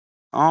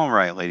All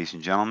right, ladies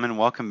and gentlemen,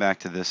 welcome back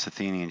to this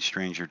Athenian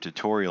Stranger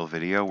tutorial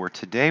video where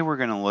today we're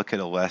going to look at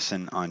a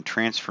lesson on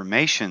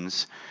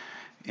transformations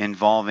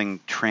involving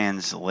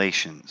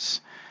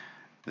translations.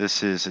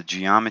 This is a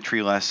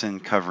geometry lesson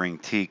covering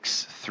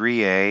TEKS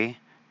 3A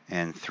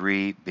and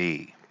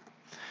 3B.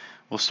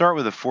 We'll start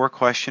with a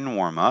 4-question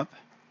warm-up.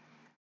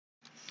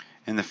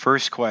 In the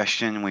first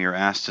question, we are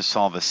asked to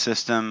solve a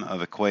system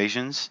of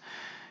equations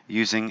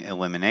using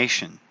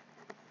elimination.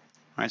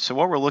 All right, so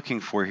what we're looking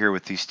for here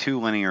with these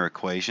two linear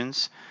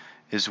equations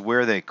is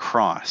where they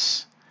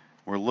cross.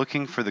 We're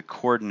looking for the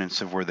coordinates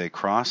of where they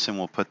cross, and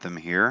we'll put them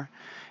here.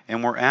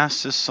 And we're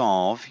asked to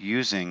solve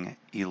using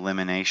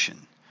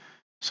elimination.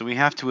 So we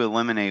have to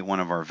eliminate one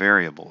of our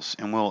variables,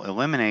 and we'll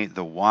eliminate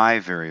the y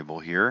variable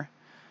here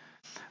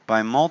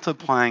by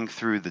multiplying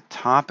through the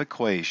top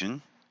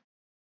equation,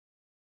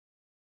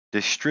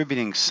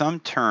 distributing some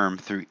term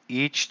through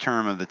each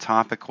term of the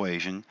top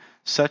equation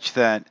such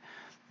that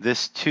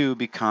this 2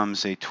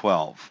 becomes a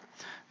 12,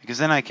 because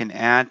then I can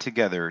add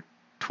together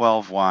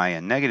 12y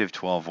and negative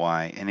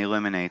 12y and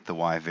eliminate the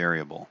y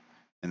variable,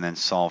 and then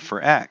solve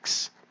for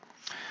x.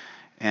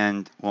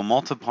 And we'll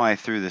multiply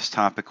through this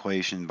top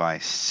equation by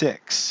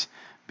 6,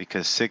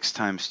 because 6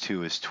 times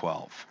 2 is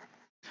 12.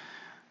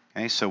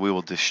 Okay, so we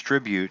will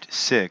distribute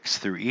 6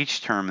 through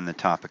each term in the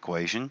top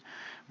equation,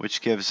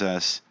 which gives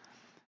us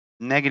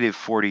negative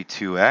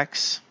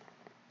 42x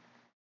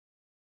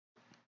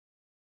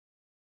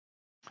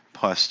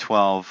plus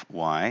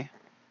 12y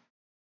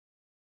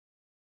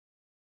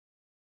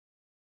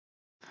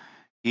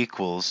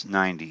equals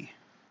 90.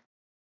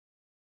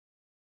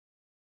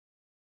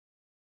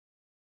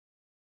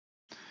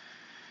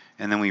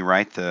 And then we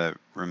write the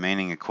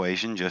remaining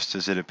equation just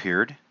as it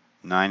appeared.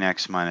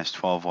 9x minus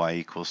 12y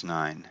equals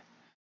 9.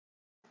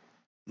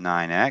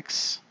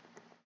 9x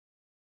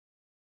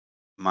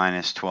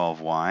minus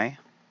 12y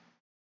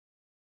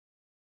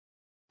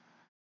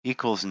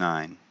equals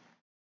 9.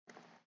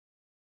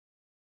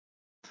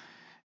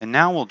 And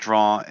now we'll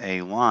draw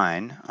a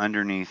line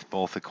underneath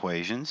both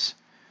equations,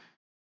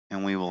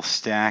 and we will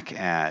stack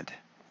add,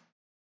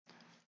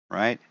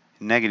 right?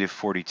 Negative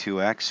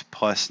 42x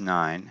plus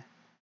 9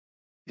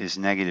 is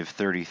negative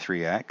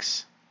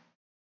 33x.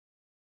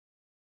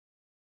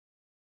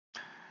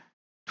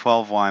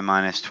 12y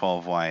minus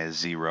 12y is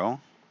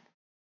 0.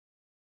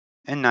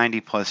 And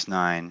 90 plus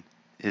 9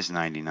 is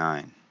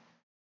 99.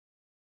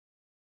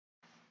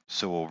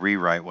 So we'll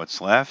rewrite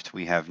what's left.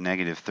 We have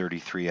negative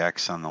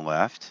 33x on the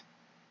left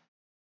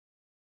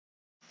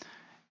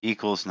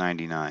equals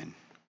 99.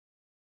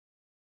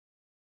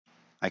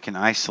 I can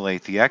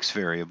isolate the x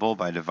variable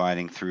by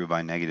dividing through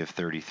by negative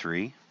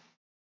 33.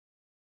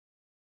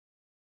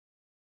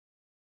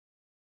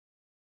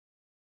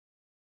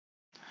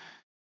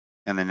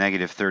 And the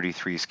negative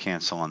 33's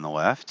cancel on the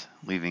left,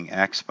 leaving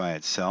x by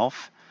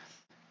itself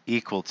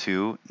equal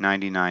to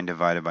 99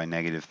 divided by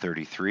negative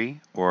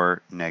 33,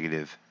 or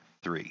negative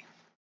 3.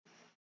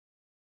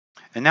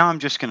 And now I'm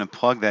just going to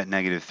plug that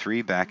negative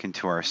 3 back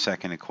into our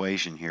second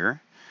equation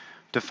here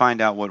to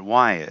find out what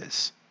y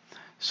is.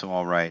 So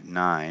I'll write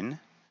 9,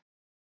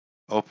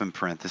 open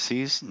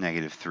parentheses,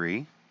 negative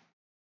 3,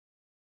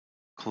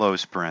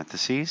 close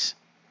parentheses,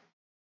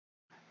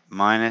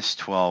 minus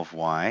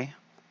 12y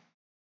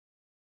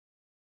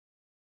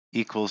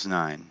equals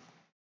 9.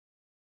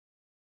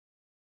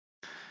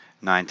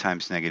 9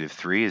 times negative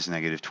 3 is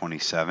negative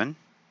 27,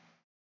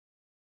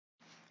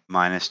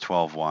 minus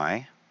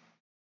 12y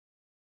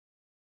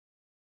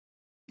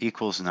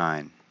equals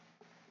 9.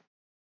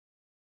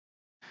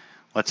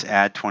 Let's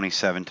add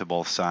 27 to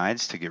both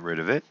sides to get rid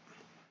of it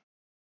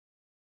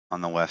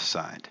on the left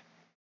side.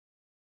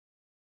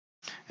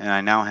 And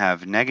I now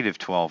have negative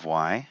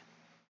 12y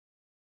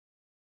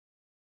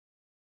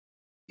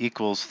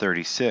equals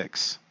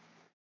 36.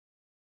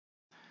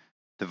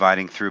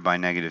 Dividing through by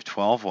negative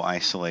 12 will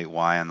isolate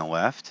y on the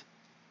left.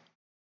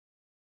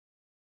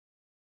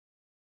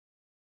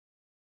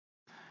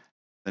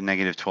 The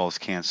negative 12's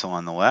cancel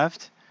on the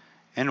left,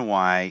 and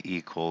y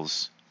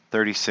equals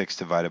 36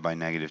 divided by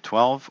negative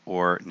 12,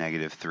 or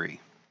negative 3.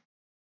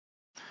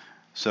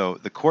 So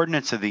the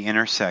coordinates of the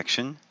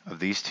intersection of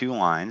these two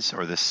lines,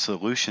 or the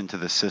solution to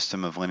the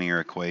system of linear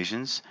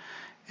equations,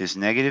 is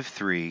negative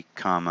 3,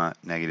 comma,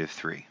 negative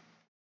 3.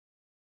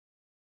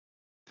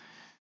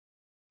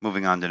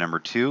 Moving on to number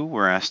 2,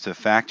 we're asked to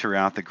factor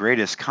out the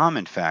greatest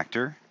common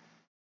factor.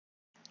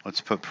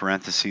 Let's put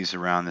parentheses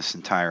around this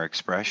entire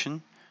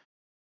expression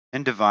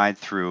and divide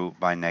through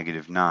by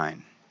negative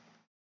 9.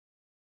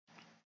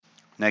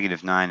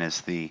 Negative 9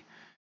 is the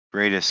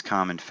greatest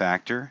common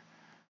factor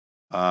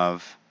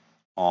of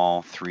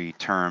all three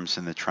terms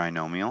in the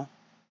trinomial.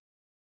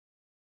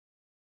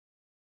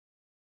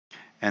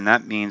 And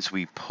that means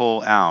we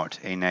pull out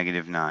a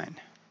negative 9,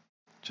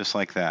 just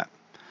like that.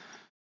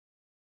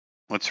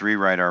 Let's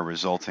rewrite our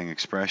resulting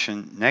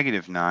expression.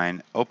 Negative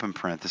 9, open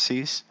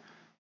parentheses,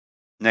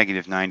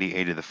 negative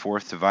 90a to the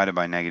 4th divided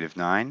by negative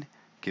 9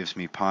 gives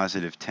me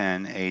positive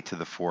 10a to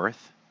the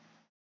 4th.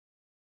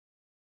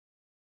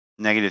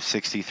 Negative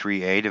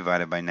 63a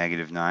divided by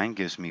negative 9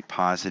 gives me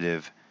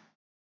positive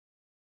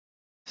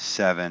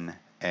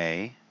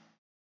 7a,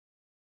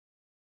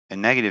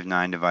 and negative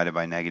 9 divided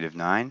by negative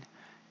 9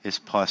 is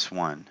plus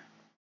 1.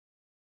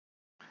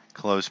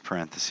 Close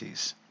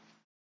parentheses.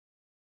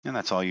 And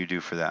that's all you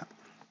do for that.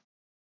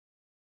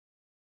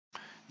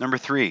 Number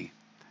 3,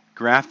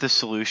 graph the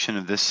solution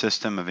of this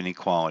system of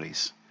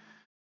inequalities.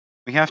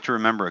 We have to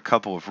remember a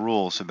couple of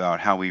rules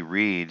about how we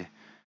read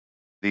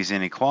these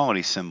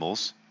inequality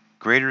symbols.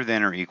 Greater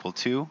than or equal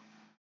to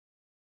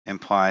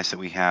implies that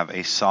we have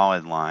a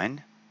solid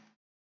line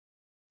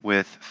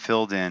with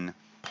filled in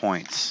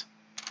points.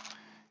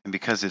 And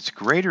because it's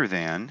greater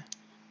than,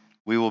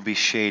 we will be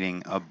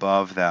shading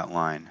above that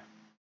line.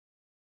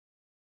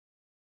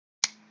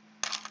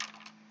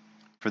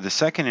 For the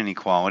second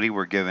inequality,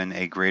 we're given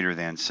a greater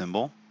than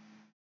symbol.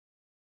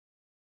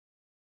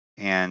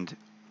 And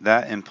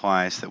that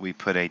implies that we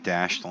put a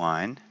dashed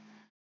line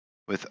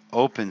with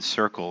open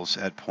circles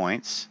at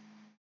points.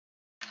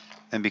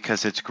 And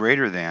because it's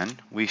greater than,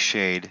 we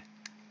shade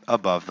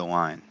above the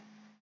line.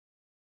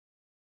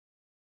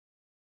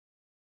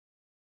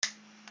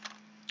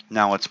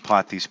 Now let's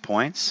plot these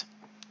points.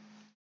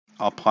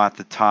 I'll plot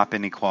the top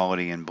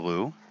inequality in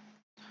blue.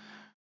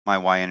 My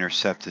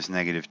y-intercept is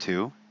negative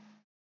 2.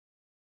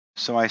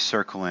 So I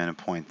circle in a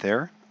point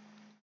there.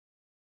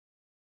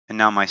 And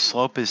now my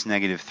slope is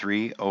negative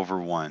 3 over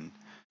 1.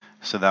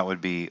 So that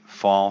would be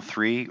fall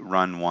 3,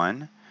 run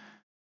 1,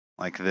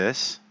 like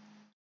this.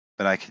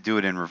 But I could do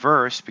it in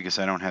reverse because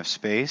I don't have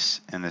space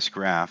in this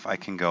graph. I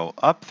can go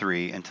up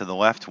 3 and to the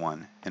left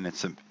 1. And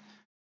it's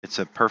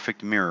a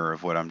perfect mirror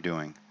of what I'm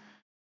doing.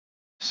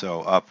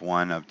 So up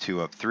 1, up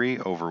 2, up 3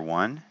 over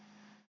 1.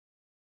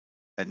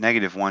 At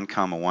negative 1,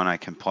 comma 1, I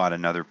can plot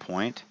another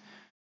point.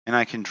 And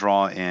I can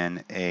draw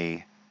in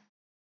a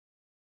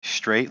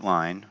straight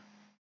line,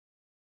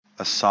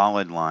 a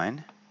solid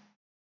line,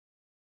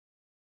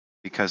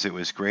 because it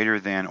was greater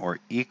than or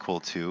equal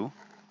to.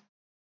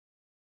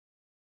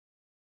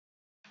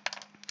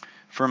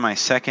 For my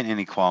second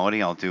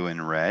inequality, I'll do in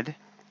red.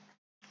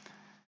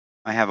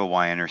 I have a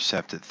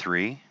y-intercept at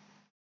 3,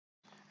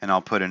 and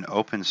I'll put an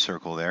open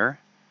circle there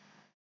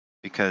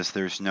because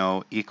there's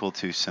no equal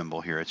to symbol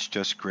here. It's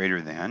just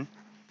greater than.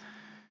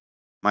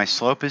 My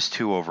slope is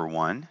 2 over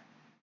 1.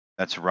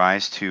 That's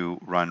rise 2,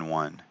 run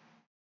 1.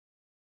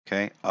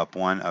 Okay, up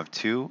 1, up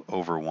 2,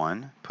 over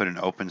 1. Put an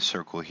open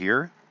circle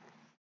here.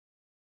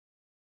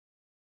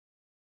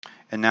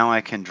 And now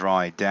I can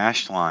draw a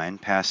dashed line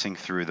passing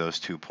through those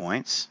 2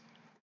 points,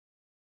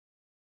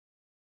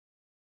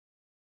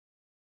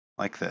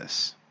 like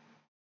this.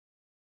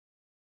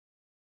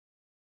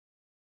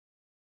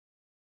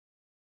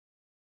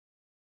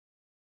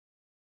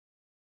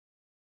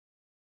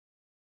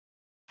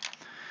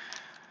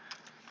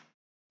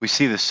 We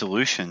see the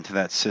solution to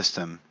that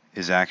system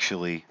is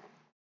actually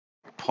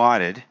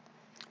plotted,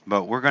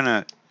 but we're going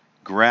to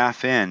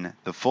graph in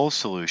the full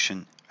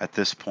solution at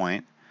this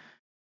point.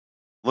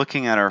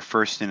 Looking at our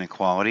first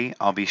inequality,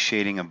 I'll be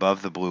shading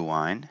above the blue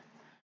line.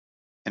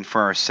 And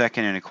for our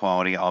second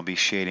inequality, I'll be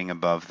shading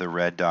above the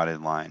red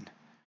dotted line.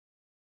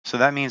 So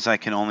that means I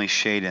can only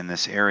shade in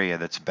this area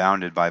that's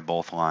bounded by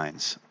both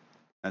lines.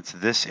 That's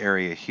this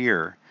area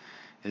here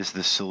is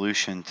the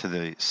solution to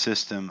the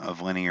system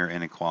of linear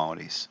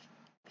inequalities.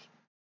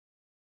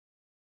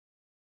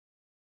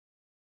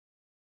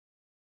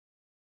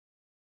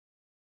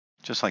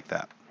 Just like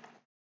that.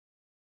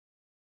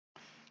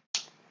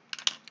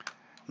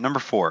 Number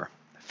 4,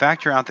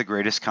 factor out the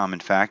greatest common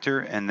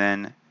factor and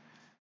then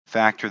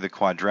factor the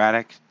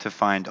quadratic to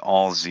find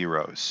all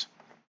zeros.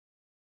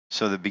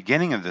 So the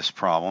beginning of this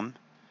problem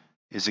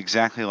is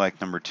exactly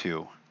like number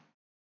 2.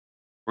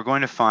 We're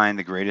going to find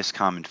the greatest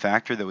common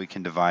factor that we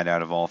can divide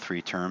out of all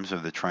 3 terms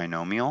of the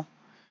trinomial,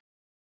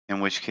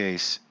 in which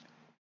case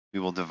we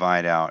will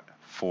divide out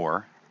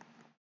 4.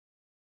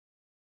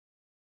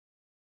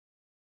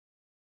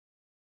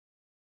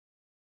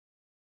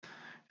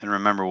 And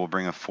remember, we'll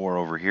bring a 4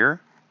 over here.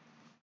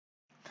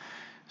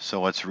 So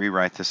let's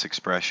rewrite this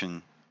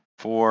expression.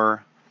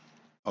 4,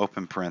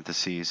 open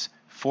parentheses,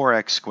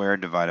 4x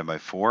squared divided by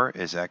 4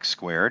 is x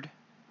squared.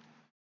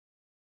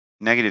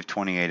 Negative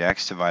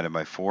 28x divided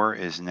by 4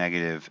 is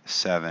negative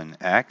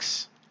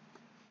 7x.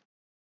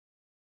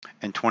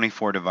 And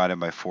 24 divided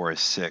by 4 is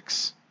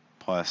 6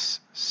 plus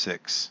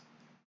 6.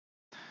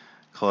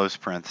 Close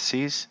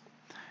parentheses.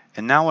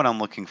 And now what I'm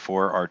looking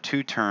for are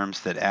 2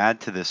 terms that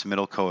add to this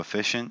middle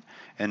coefficient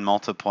and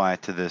multiply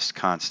to this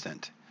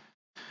constant.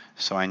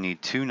 So I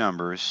need 2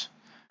 numbers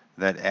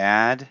that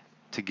add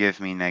to give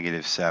me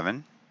negative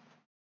 7.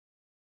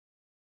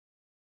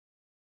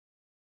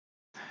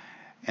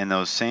 And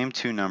those same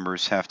 2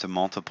 numbers have to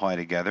multiply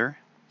together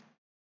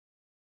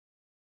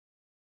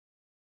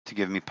to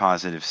give me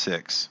positive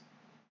 6.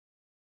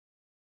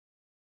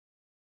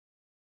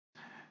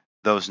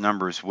 Those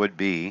numbers would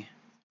be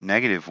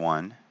negative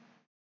 1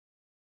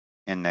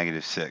 and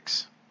negative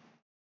 6.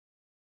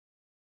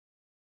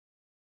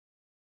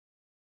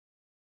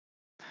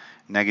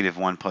 Negative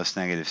 1 plus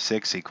negative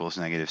 6 equals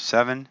negative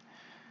 7,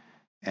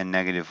 and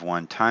negative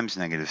 1 times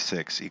negative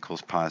 6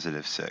 equals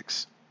positive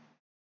 6.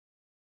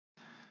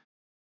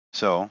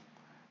 So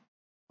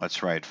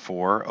let's write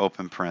 4,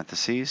 open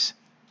parentheses,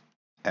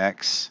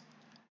 x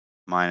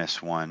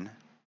minus 1,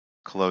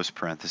 close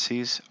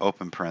parentheses,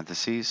 open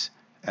parentheses,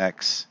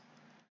 x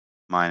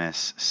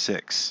minus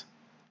 6,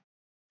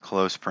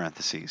 close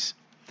parentheses.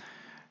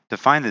 To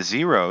find the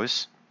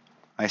zeros,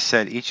 I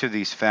set each of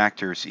these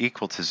factors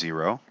equal to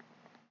 0.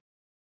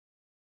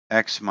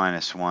 X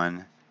minus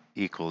 1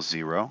 equals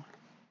 0.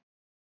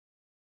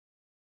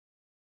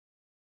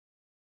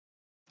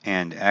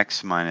 And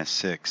x minus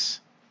 6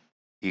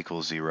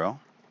 equals 0.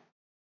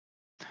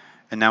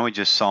 And now we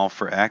just solve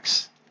for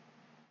x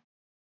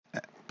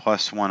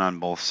plus 1 on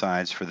both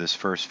sides for this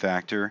first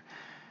factor.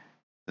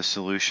 The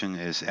solution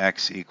is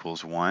x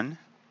equals 1,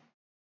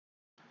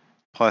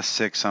 plus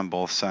 6 on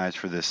both sides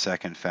for this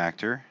second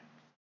factor.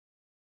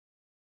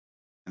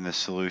 And the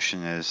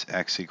solution is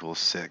x equals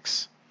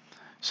 6.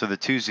 So the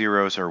two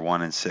zeros are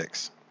 1 and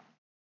 6.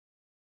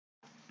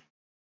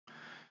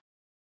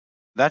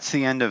 That's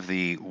the end of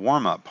the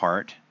warm-up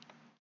part.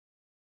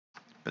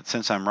 But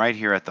since I'm right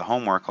here at the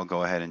homework, I'll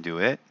go ahead and do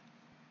it.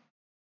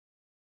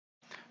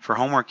 For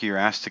homework, you're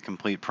asked to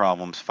complete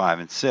problems 5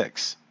 and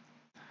 6.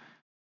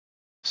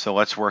 So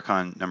let's work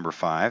on number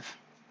 5.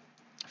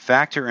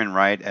 Factor and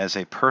write as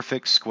a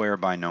perfect square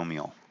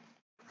binomial.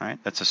 Right?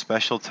 That's a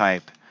special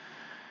type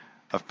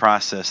of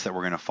process that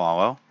we're going to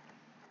follow.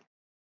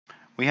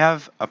 We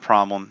have a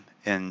problem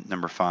in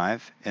number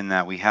 5 in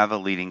that we have a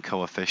leading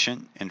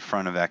coefficient in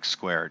front of x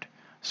squared.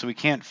 So we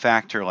can't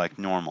factor like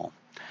normal.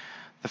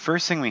 The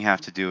first thing we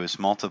have to do is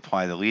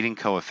multiply the leading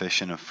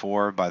coefficient of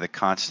 4 by the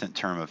constant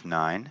term of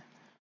 9.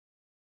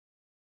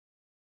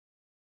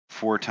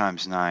 4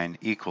 times 9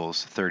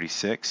 equals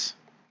 36.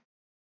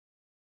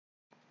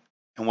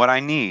 And what I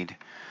need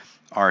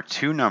are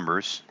two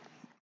numbers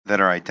that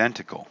are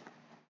identical.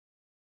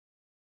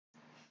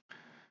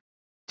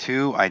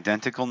 Two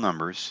identical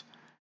numbers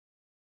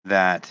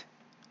that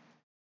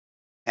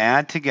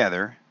add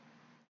together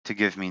to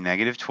give me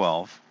negative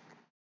 12.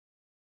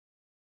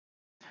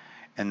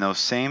 And those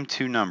same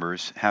two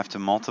numbers have to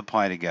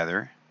multiply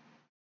together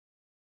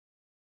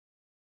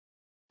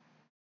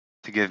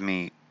to give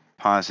me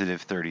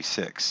positive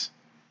 36.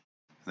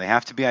 They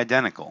have to be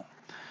identical.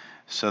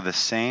 So the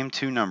same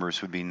two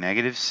numbers would be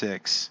negative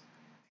 6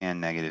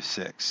 and negative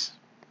 6.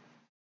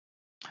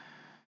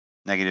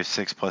 Negative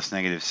 6 plus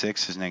negative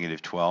 6 is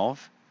negative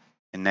 12.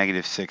 And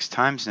negative 6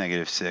 times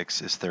negative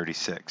 6 is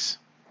 36.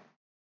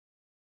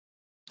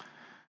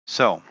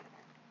 So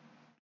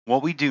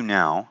what we do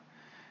now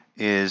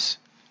is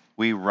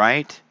we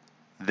write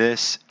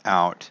this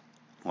out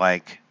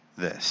like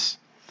this.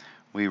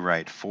 We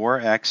write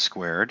 4x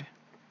squared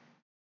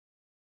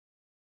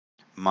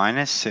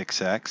minus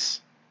 6x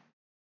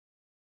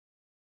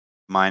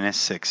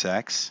minus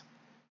 6x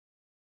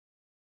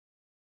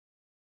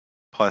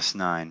plus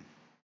 9.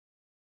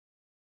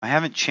 I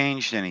haven't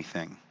changed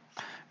anything.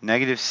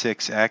 Negative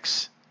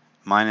 6x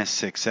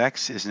minus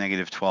 6x is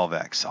negative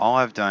 12x. All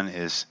I've done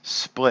is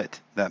split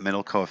that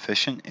middle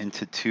coefficient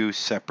into two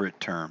separate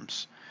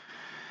terms.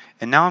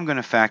 And now I'm going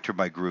to factor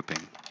by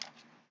grouping.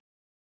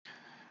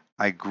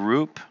 I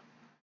group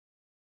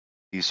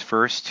these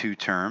first two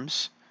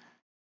terms,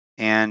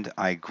 and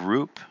I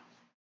group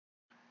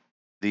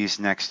these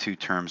next two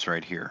terms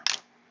right here.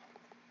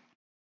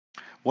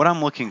 What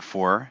I'm looking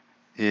for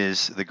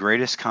is the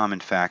greatest common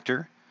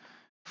factor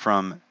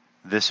from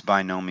this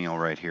binomial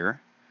right here,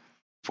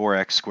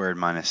 4x squared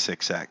minus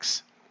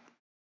 6x.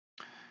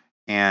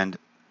 And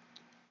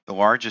the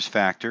largest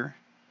factor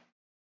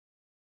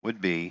would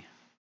be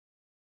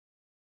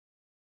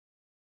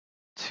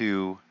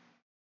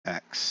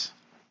 2x.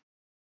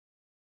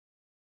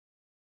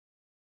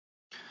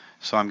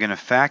 So I'm going to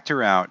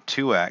factor out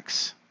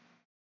 2x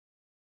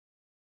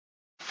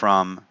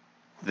from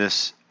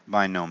this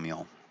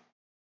binomial.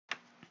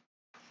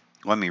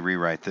 Let me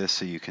rewrite this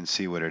so you can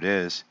see what it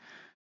is.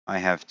 I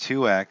have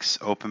 2x,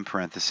 open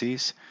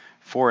parentheses,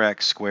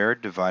 4x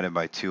squared divided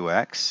by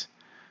 2x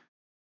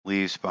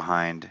leaves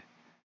behind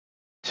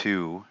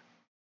 2x.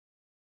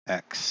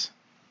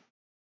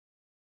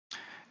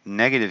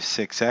 Negative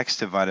 6x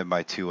divided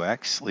by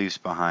 2x leaves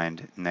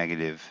behind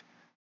negative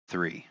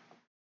 3.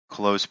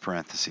 Close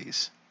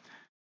parentheses.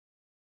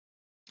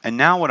 And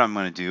now what I'm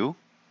going to do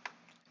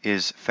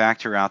is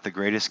factor out the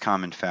greatest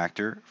common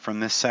factor from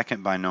this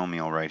second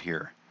binomial right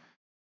here.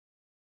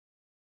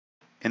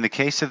 In the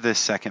case of this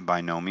second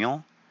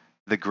binomial,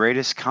 the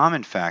greatest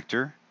common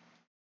factor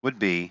would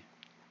be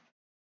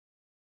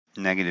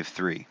negative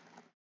 3.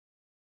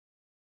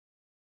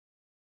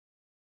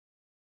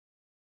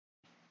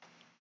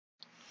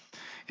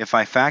 If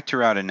I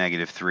factor out a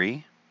negative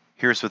 3,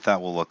 here's what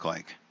that will look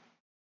like.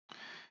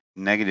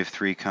 Negative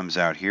 3 comes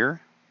out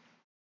here,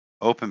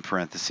 open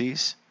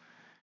parentheses,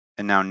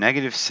 and now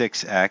negative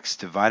 6x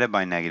divided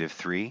by negative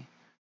 3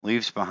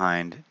 leaves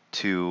behind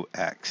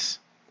 2x.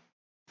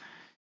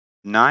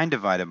 9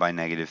 divided by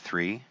negative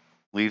 3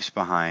 leaves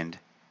behind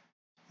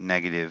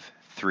negative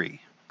 3,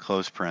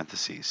 close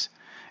parentheses.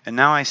 And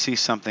now I see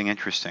something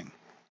interesting.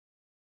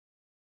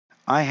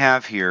 I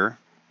have here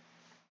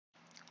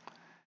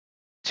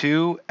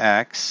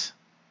 2x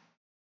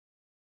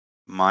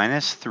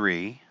minus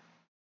 3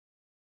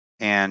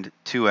 and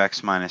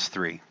 2x minus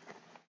 3.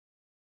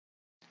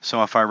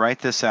 So if I write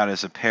this out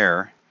as a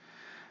pair,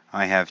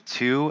 I have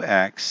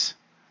 2x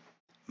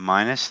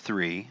minus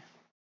 3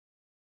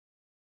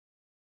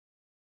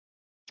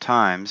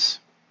 times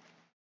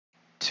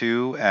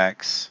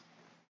 2x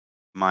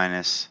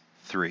minus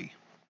 3.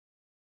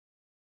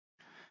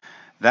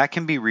 That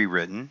can be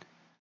rewritten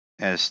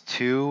as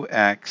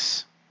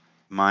 2x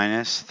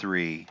minus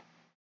 3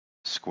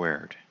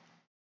 squared.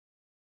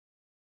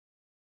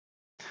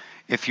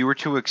 If you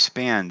were to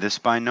expand this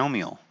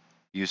binomial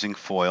using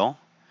FOIL,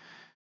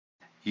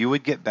 you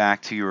would get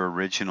back to your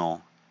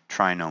original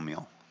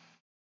trinomial.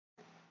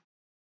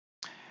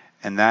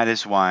 And that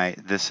is why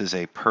this is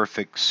a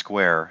perfect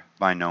square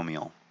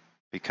binomial,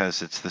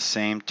 because it's the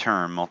same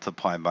term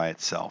multiplied by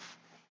itself.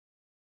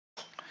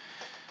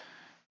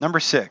 Number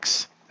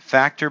 6,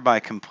 factor by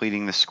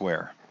completing the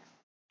square.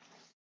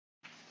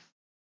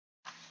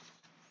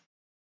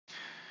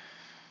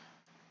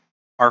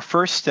 Our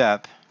first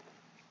step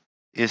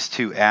is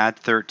to add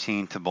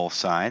 13 to both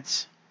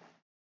sides.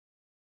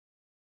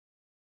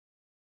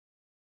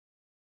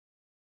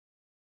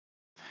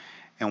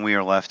 And we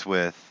are left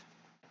with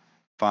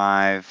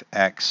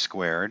 5x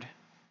squared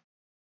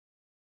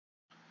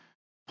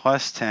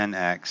plus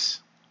 10x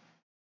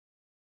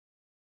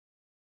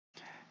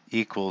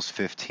equals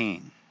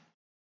 15.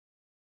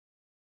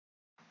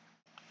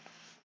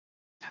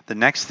 The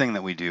next thing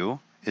that we do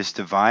is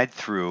divide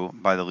through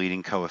by the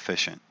leading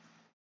coefficient.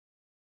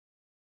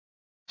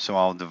 So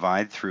I'll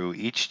divide through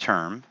each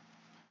term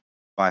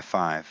by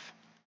 5.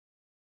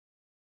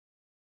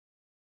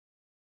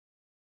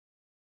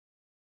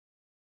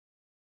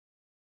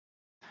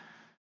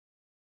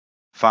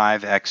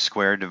 Five x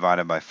squared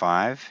divided by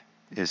 5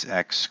 is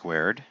x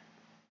squared.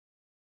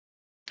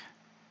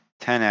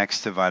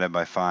 10x divided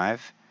by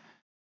 5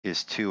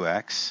 is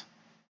 2x.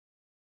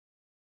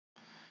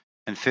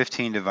 And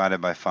 15 divided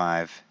by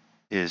 5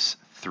 is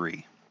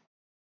 3.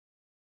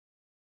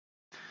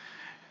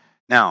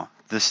 Now,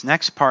 this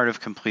next part of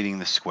completing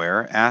the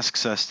square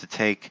asks us to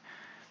take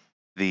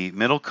the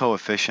middle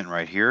coefficient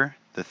right here,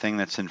 the thing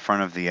that's in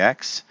front of the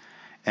x,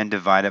 and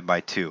divide it by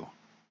 2.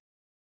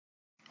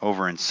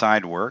 Over in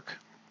side work,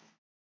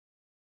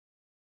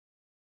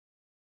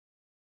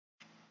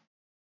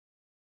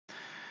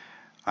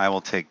 I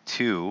will take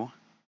 2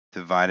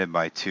 divided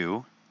by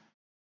 2,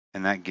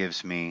 and that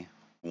gives me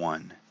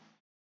 1.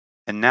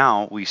 And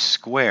now we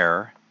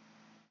square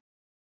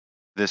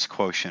this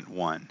quotient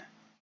 1.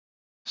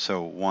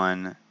 So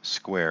 1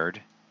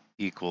 squared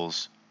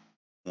equals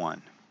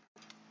 1.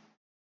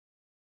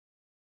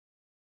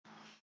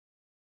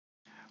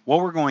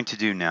 What we're going to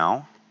do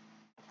now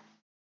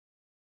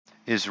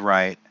is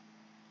write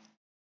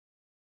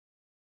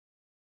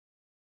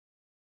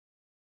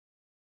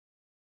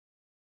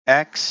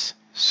x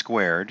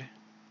squared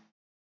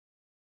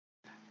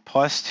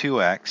plus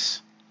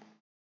 2x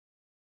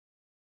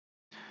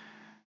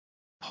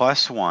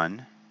plus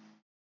 1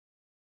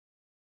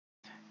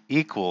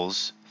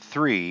 equals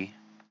 3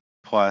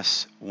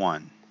 plus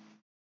 1.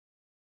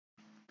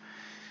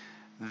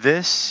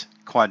 This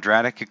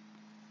quadratic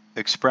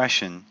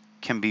expression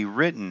can be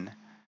written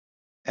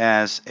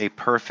as a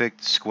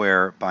perfect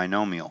square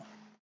binomial.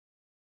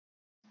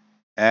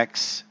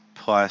 X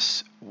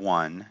plus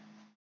 1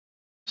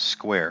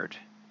 squared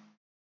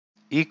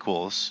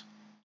equals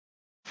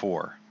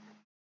 4.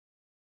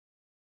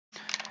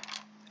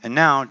 And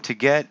now, to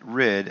get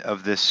rid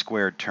of this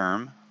squared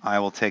term, I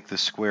will take the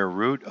square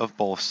root of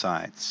both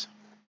sides.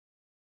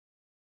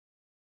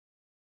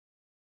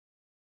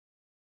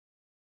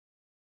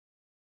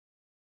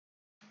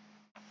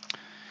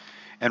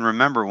 And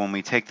remember, when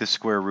we take the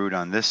square root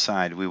on this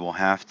side, we will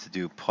have to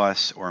do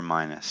plus or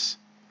minus.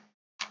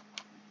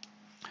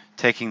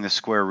 Taking the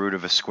square root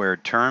of a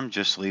squared term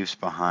just leaves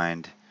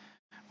behind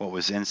what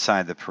was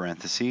inside the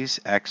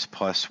parentheses, x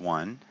plus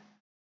 1,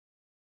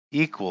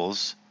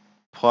 equals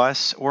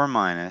plus or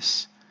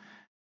minus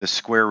the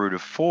square root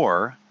of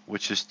 4,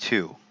 which is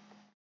 2.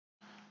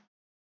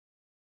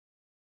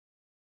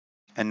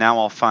 And now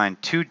I'll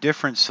find two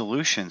different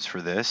solutions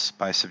for this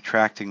by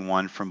subtracting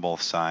 1 from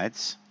both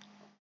sides.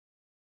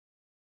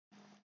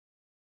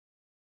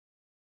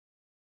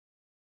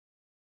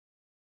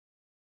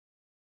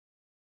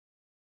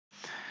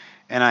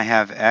 And I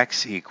have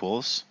x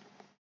equals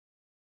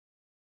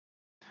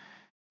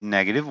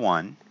negative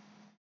 1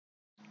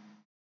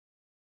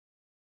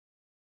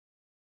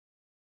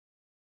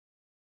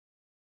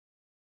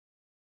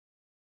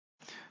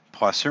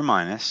 plus or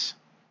minus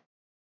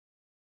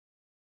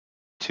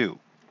 2.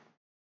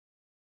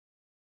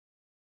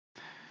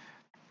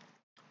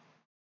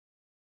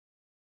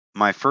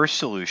 My first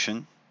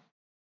solution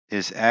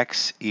is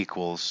x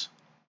equals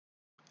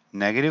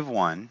negative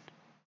 1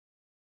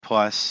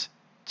 plus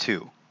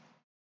 2.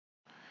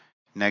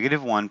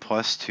 Negative 1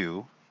 plus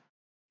 2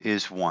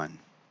 is 1.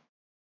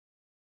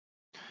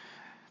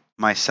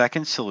 My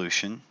second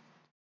solution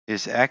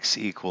is x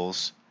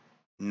equals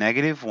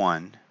negative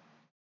 1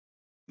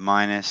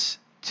 minus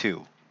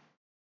 2.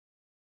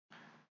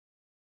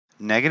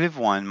 negative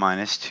 1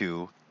 minus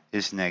 2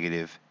 is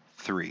negative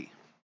 3.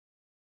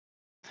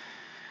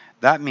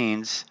 That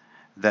means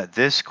that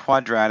this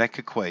quadratic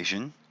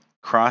equation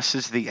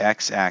crosses the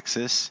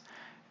x-axis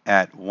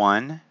at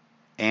 1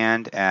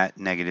 and at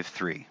negative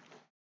 3.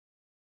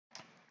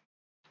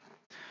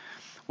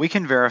 We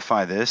can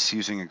verify this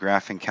using a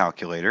graphing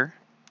calculator,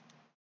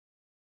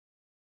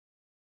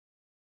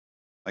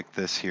 like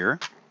this here.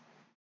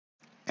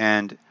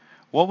 And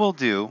what we'll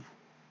do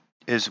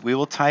is we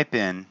will type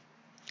in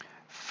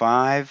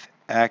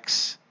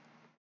 5x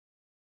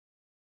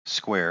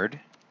squared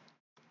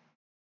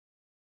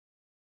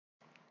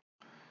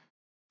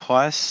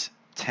plus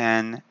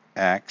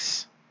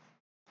 10x.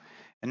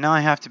 And now I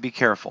have to be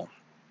careful.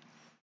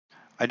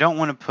 I don't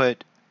want to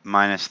put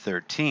minus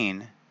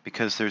 13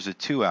 because there's a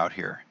 2 out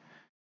here.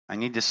 I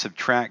need to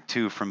subtract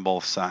 2 from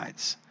both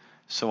sides.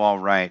 So I'll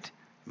write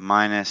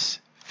minus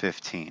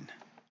 15.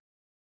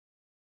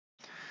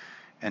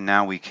 And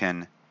now we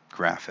can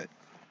graph it.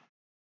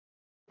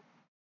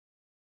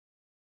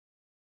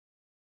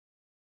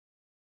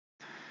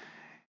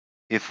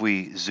 If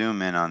we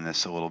zoom in on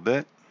this a little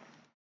bit,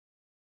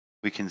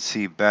 we can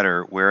see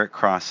better where it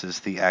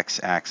crosses the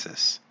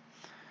x-axis.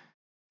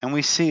 And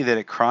we see that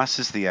it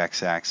crosses the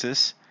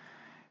x-axis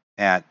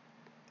at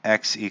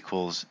x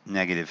equals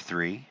negative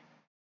 3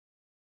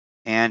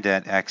 and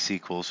at x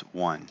equals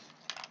 1.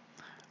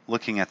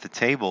 Looking at the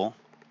table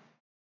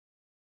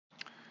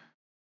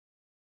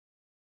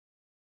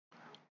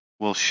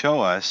will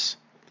show us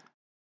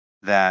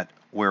that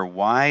where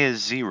y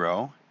is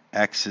 0,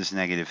 x is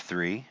negative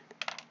 3,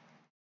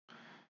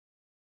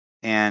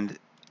 and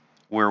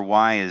where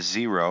y is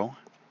 0,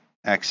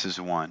 x is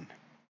 1.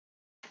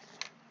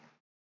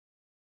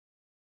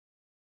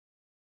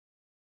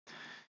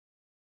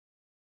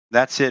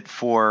 That's it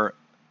for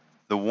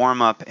the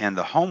warm-up and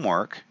the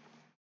homework.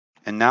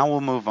 And now we'll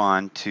move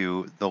on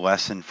to the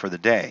lesson for the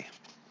day.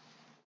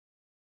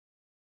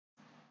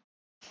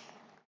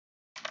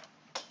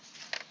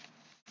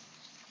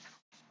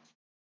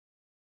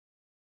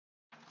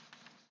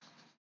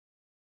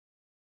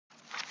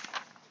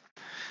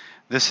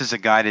 This is a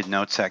guided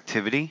notes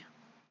activity,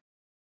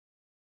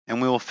 and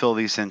we will fill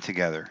these in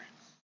together.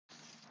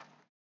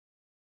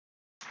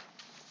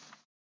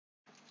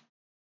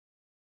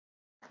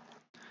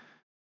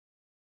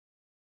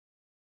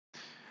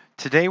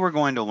 Today we're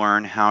going to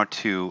learn how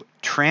to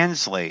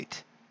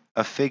translate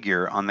a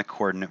figure on the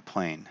coordinate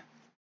plane.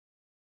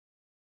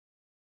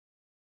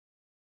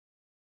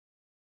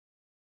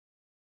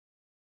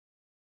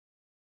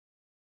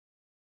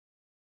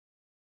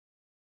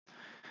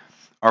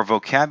 Our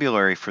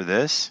vocabulary for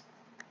this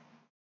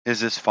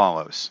is as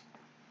follows.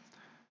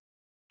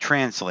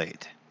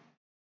 Translate.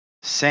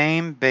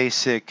 Same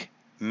basic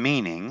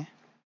meaning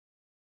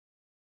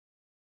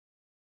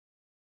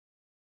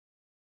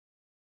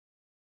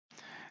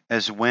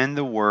as when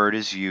the word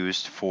is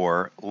used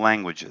for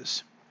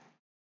languages.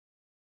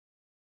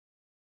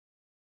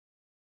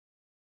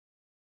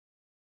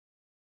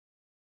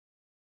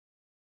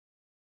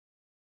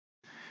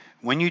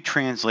 When you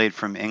translate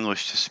from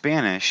English to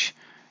Spanish,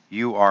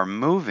 you are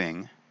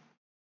moving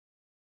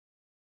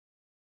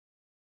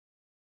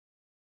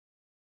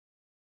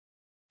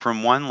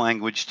from one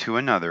language to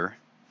another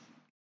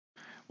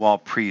while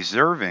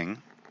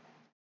preserving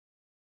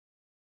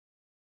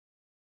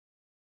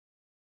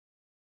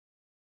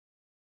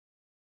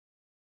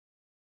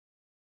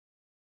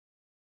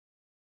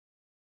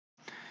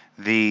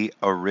the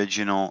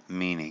original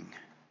meaning.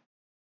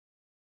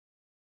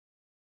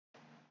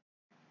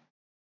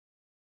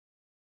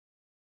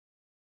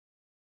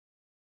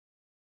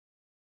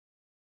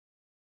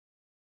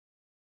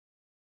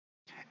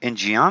 In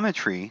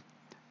geometry,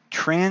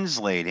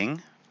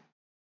 translating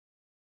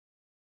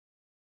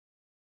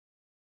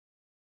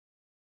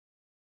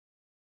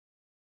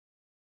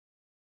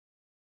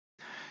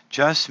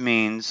just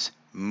means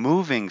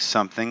moving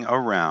something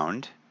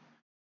around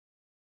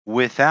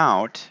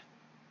without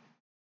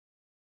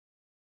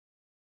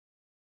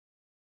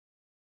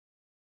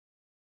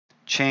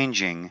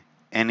changing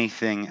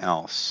anything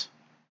else.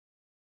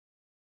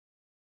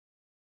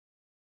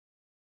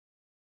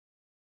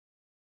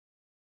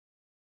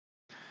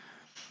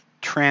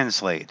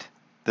 Translate.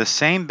 The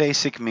same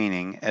basic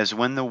meaning as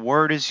when the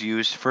word is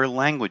used for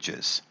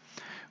languages.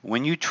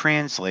 When you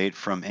translate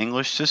from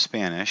English to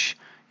Spanish,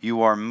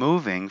 you are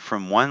moving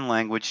from one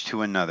language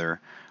to another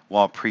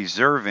while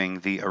preserving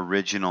the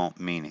original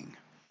meaning.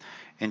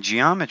 In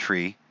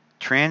geometry,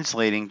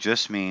 translating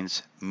just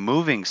means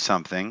moving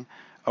something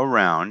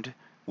around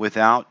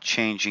without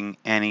changing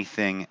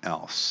anything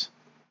else.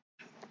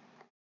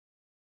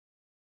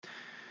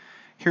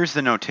 Here's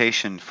the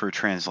notation for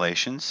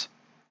translations.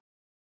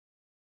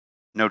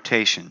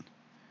 Notation.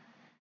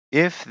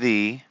 If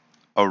the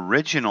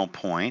original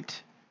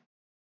point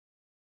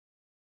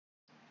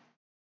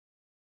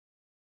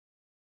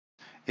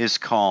is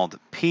called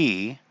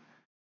P,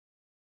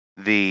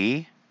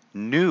 the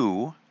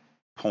new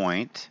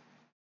point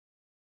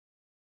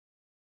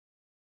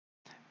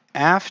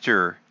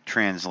after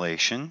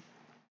translation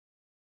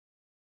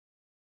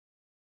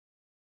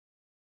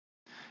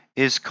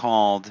is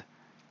called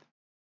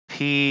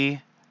P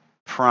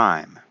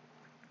prime.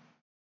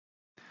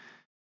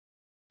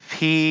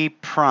 P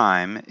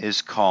prime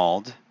is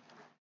called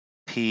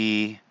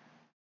P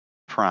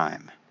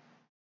prime.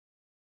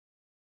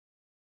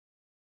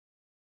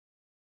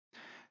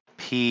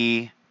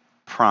 P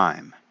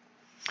prime.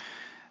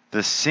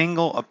 The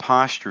single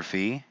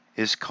apostrophe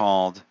is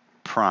called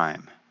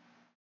prime.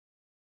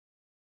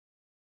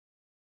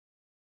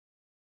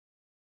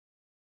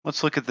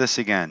 Let's look at this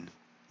again.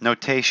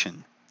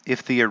 Notation.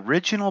 If the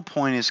original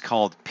point is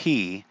called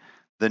P,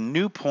 the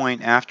new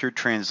point after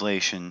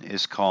translation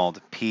is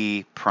called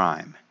P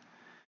prime.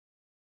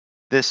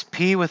 This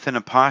P with an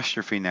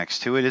apostrophe next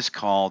to it is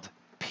called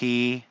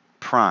P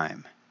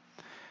prime.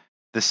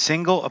 The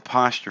single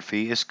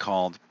apostrophe is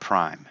called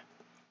prime.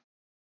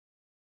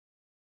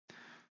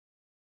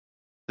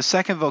 The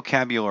second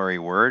vocabulary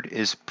word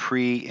is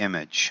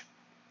pre-image.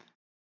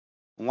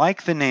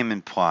 Like the name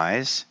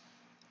implies,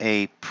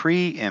 a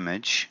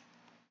pre-image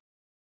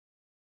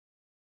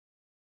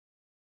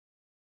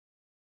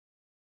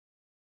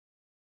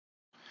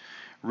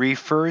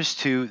refers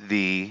to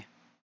the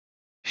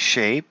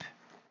shape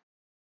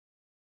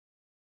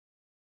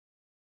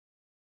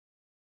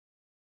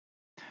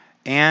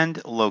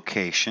and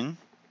location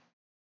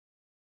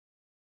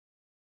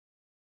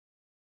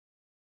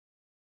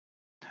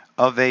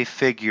of a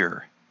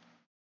figure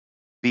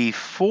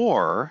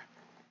before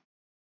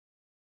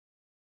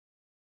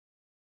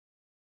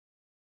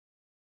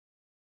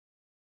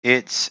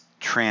it's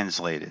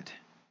translated.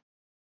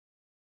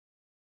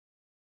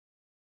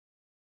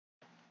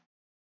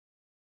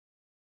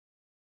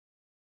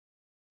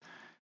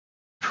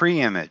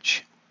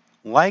 Pre-image.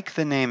 Like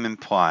the name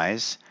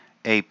implies,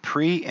 a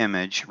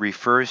pre-image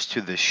refers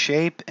to the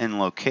shape and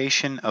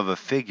location of a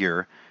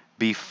figure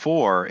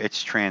before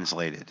it's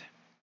translated.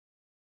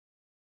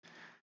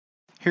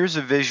 Here's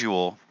a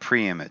visual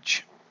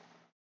pre-image.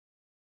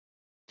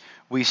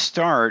 We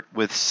start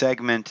with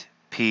segment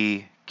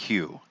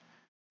PQ.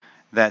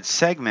 That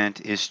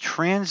segment is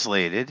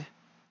translated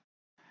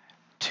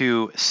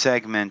to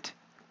segment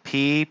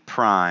P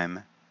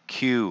prime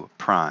Q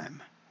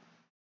prime.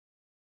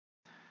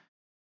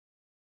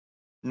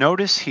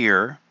 Notice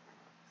here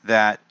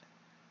that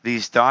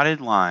these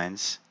dotted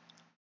lines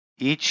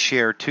each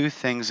share two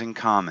things in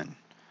common.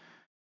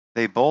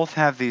 They both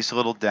have these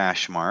little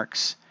dash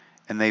marks,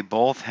 and they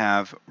both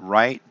have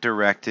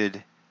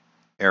right-directed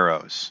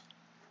arrows.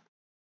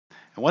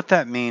 And what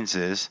that means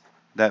is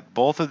that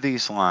both of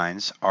these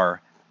lines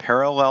are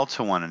parallel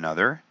to one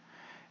another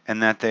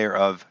and that they are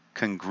of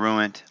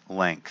congruent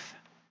length.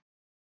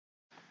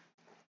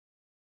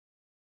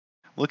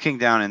 Looking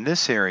down in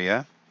this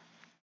area,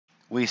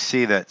 we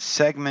see that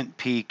segment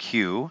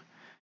PQ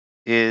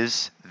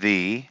is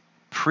the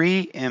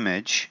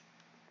pre-image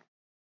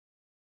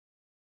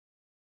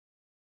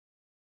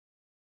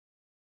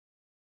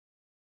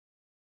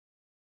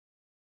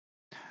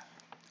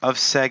of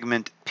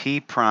segment P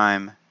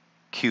prime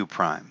Q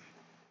prime.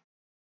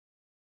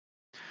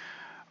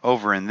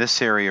 Over in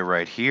this area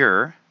right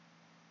here,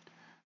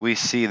 we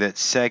see that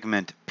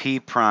segment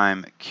P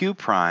prime Q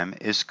prime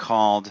is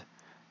called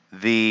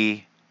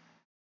the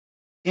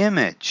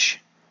image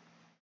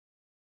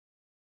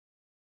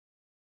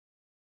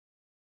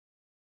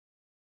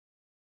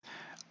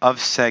of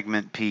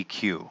segment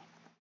PQ.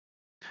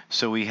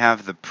 So we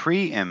have the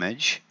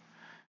pre-image,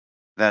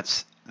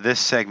 that's this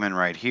segment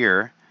right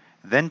here,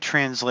 then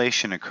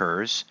translation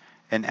occurs,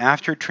 and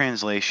after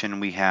translation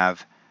we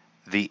have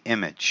the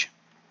image.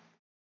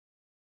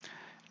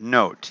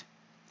 Note,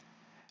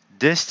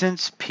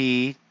 distance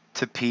P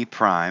to P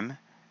prime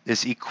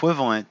is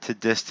equivalent to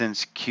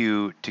distance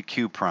Q to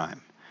Q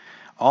prime.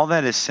 All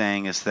that is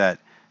saying is that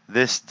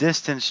this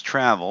distance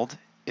traveled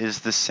is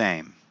the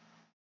same.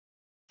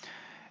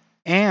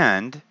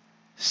 And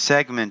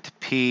segment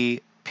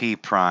P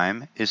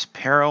prime is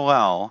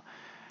parallel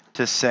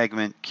to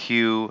segment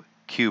Q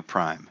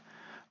prime.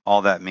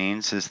 All that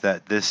means is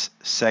that this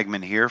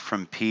segment here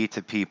from P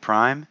to P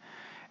prime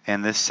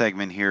and this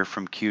segment here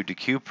from Q to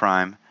Q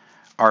prime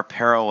are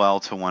parallel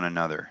to one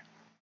another.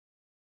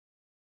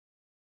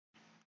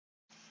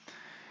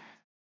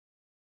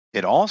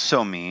 It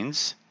also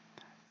means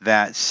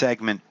that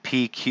segment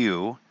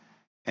PQ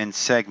and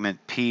segment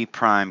P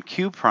prime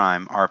Q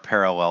prime are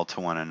parallel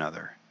to one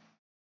another.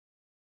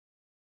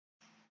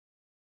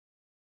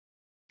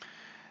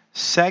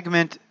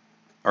 Segment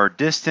or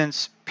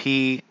distance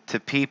P to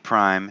P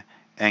prime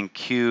and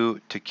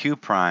Q to Q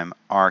prime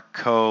are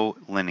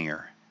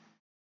collinear.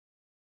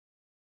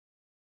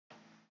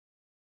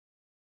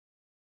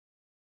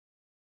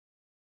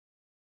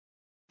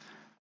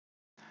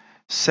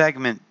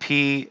 Segment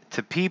P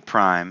to P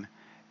prime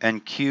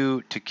and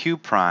Q to Q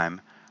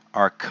prime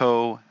are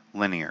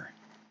collinear.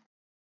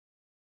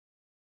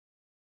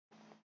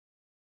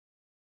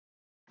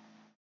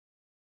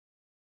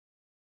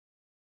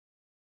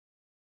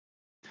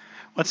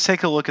 Let's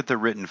take a look at the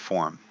written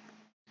form.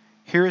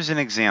 Here is an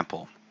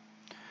example.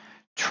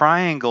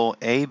 Triangle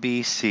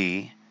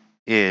ABC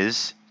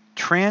is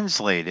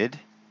translated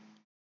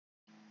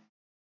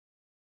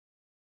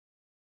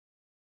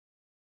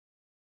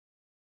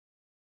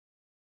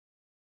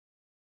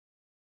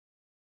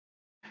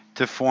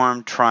to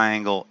form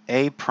triangle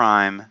A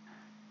prime,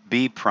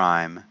 B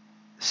prime,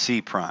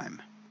 C prime.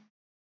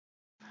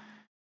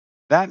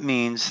 That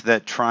means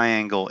that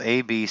triangle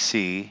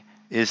ABC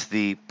is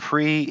the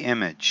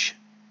pre-image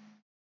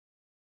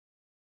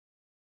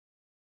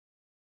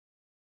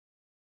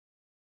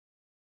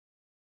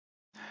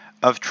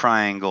of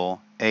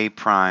triangle A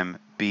prime,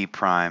 B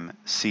prime,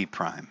 C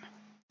prime.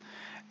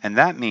 And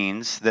that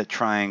means that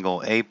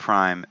triangle A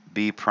prime,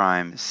 B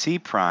prime, C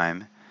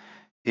prime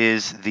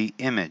is the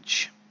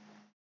image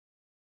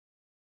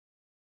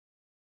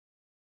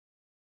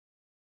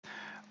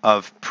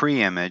of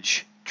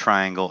pre-image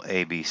triangle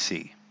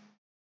ABC.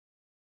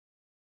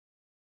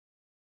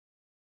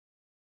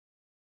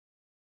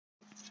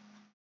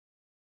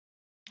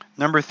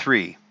 Number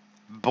 3,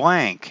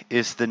 blank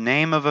is the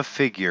name of a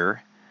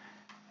figure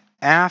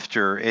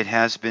after it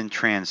has been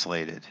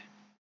translated.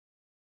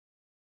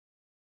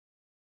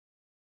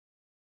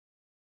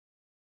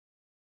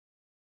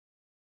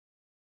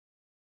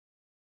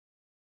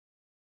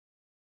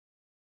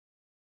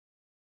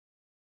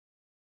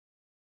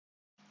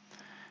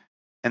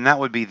 And that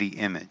would be the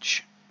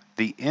image.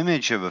 The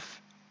image is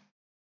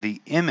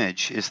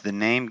the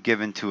name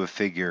given to a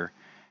figure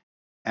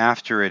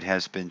after it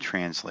has been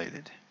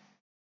translated.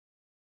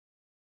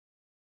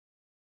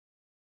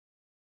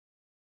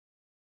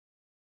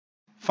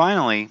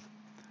 Finally,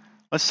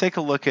 let's take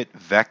a look at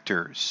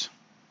vectors.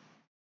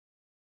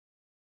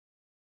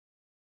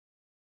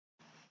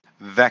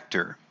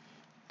 Vector.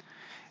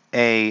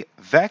 A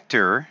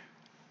vector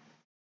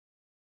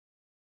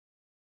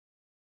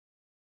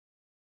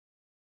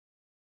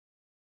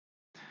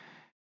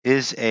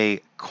is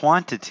a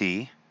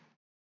quantity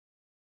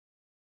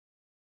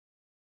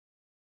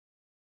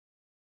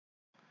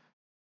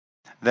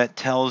that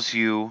tells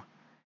you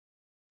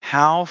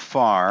how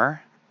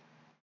far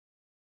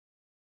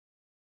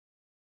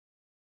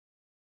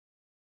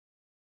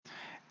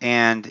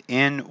and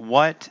in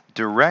what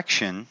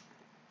direction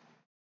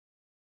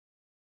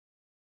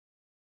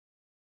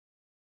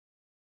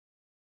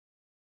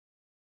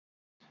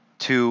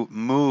to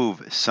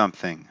move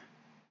something.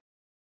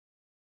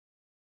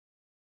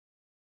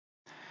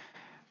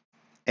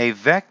 A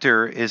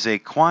vector is a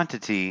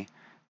quantity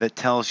that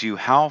tells you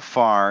how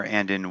far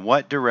and in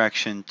what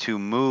direction to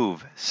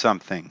move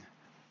something.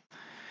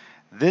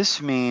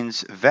 This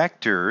means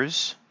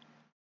vectors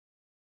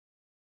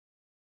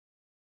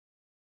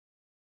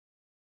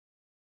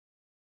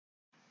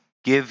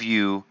give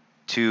you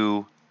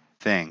two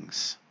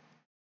things: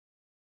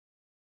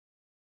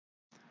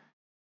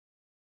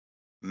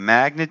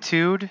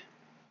 magnitude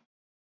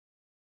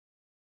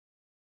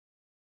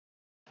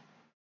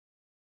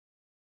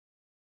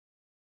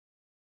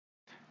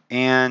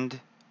and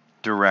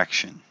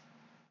direction.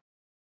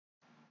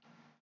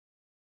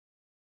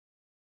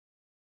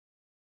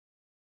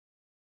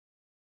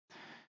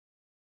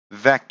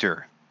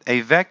 Vector. A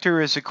vector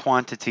is a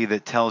quantity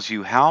that tells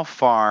you how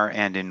far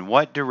and in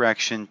what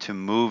direction to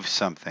move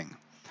something.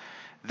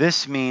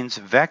 This means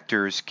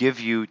vectors give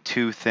you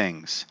two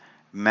things: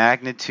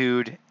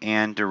 magnitude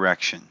and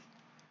direction.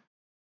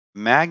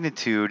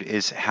 Magnitude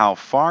is how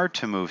far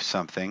to move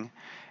something,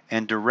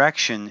 and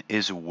direction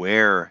is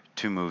where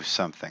to move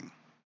something.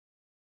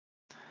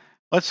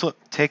 Let's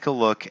take a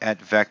look at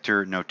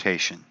vector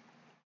notation.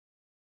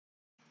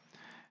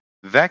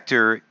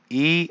 Vector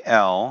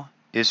EL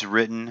is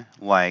written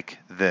like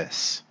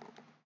this.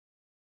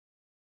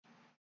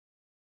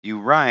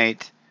 You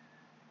write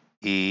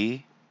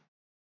EL,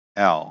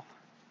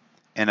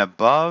 and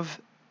above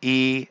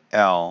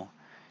EL,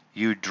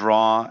 you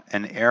draw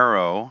an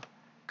arrow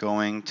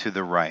going to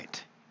the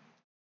right,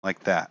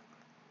 like that.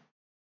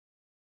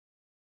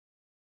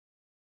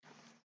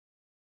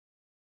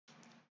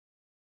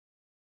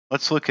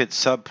 Let's look at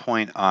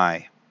subpoint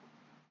I.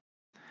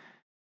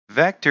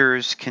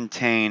 Vectors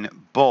contain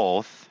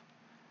both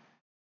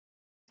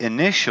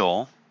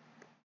initial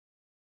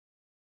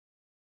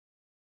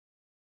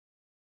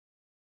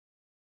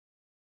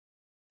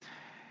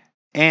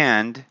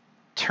and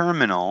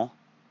terminal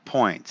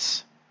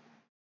points.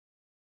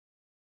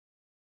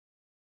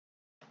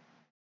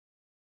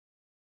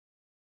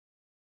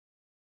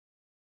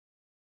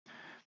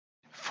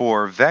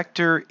 For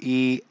vector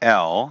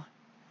EL,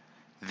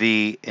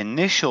 the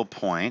initial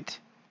point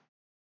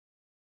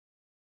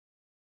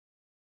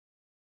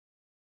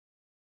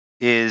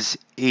is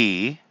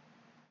E,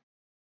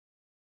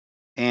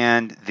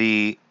 and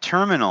the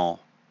terminal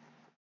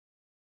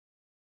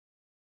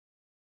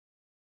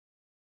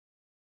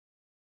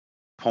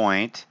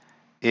point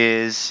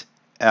is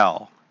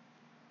L.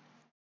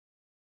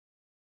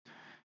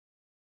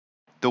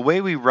 The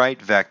way we write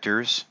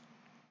vectors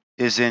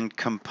is in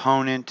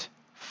component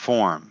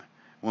form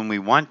when we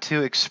want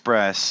to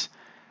express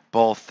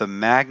both the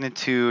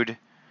magnitude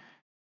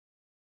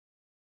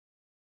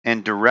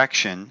and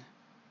direction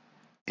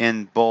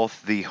in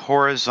both the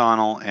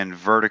horizontal and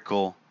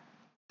vertical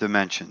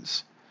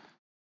dimensions.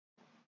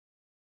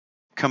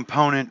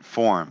 Component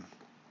form.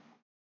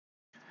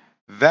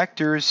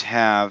 Vectors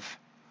have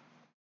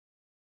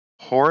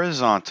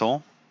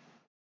horizontal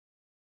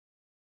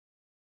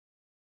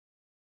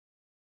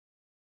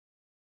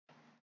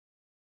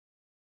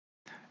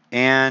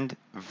and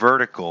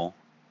vertical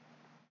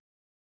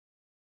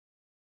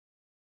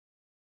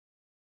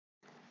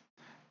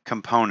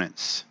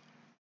components.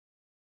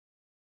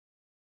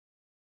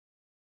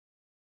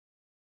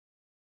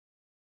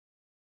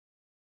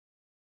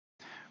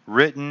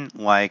 Written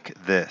like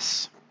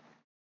this.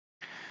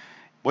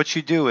 What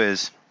you do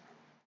is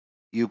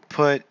you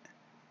put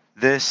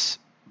this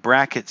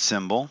bracket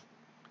symbol,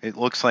 it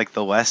looks like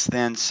the less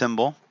than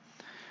symbol,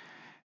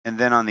 and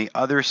then on the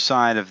other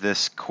side of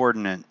this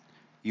coordinate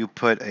you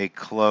put a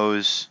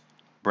close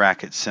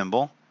bracket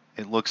symbol.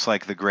 It looks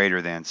like the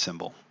greater than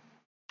symbol.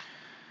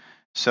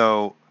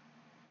 So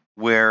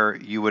where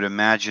you would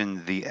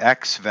imagine the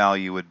x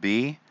value would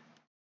be,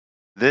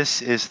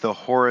 this is the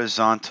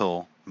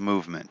horizontal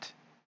movement.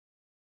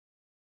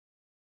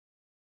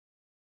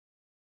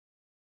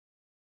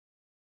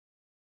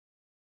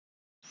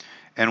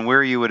 And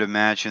where you would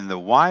imagine the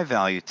y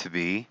value to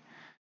be,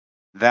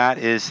 that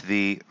is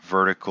the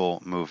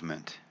vertical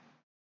movement.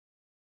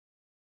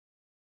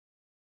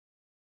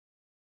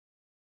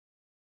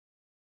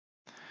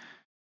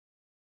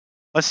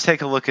 Let's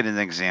take a look at an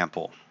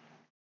example.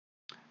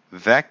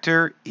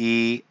 Vector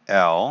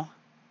EL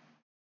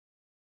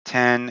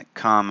 10,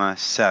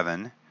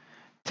 7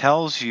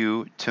 tells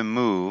you to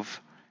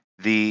move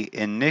the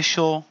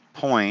initial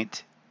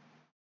point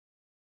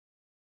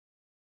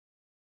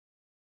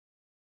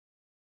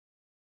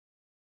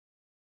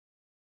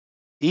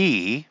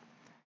E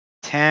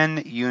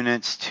 10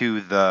 units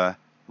to the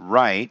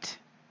right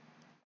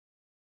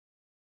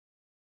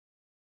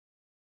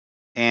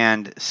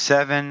and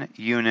 7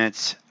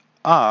 units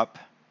up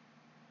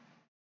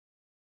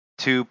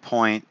to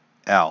point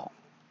L.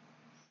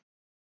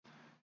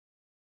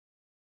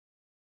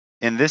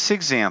 In this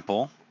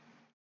example,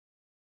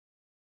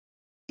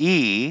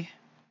 E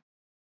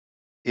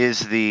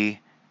is the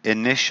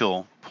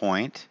initial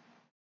point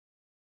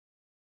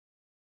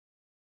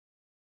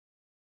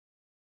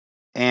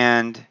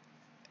and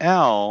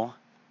L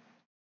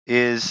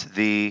is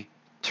the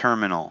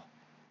terminal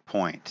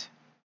point.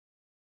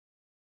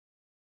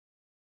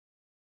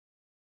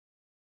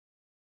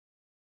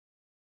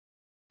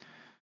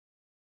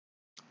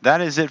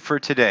 That is it for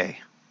today.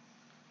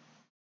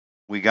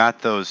 We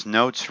got those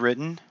notes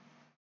written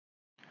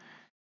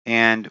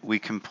and we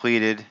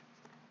completed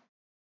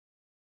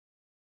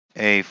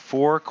a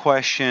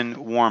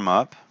 4-question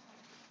warm-up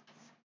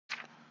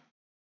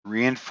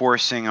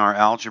reinforcing our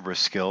algebra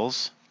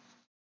skills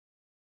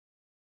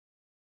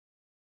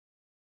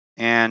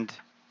and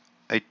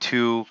a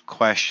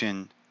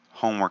 2-question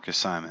homework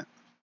assignment.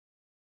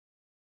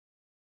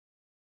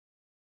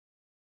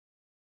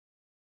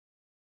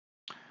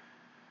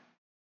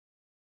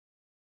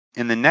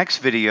 In the next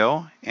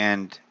video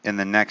and in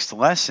the next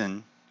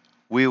lesson,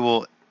 we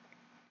will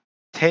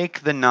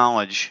take the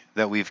knowledge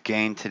that we've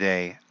gained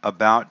today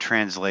about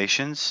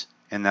translations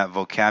and that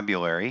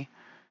vocabulary,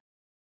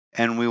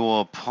 and we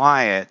will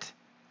apply it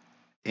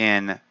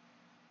in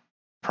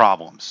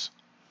problems.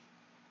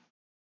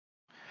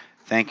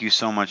 Thank you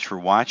so much for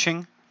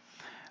watching.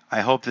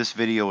 I hope this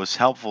video was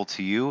helpful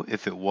to you.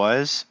 If it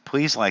was,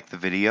 please like the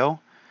video.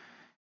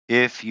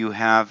 If you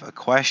have a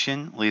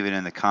question, leave it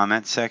in the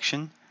comment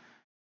section.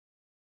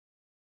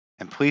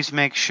 And please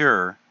make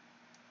sure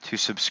to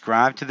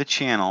subscribe to the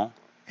channel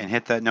and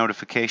hit that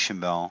notification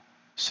bell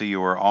so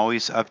you are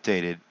always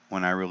updated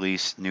when I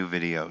release new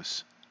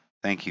videos.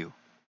 Thank you.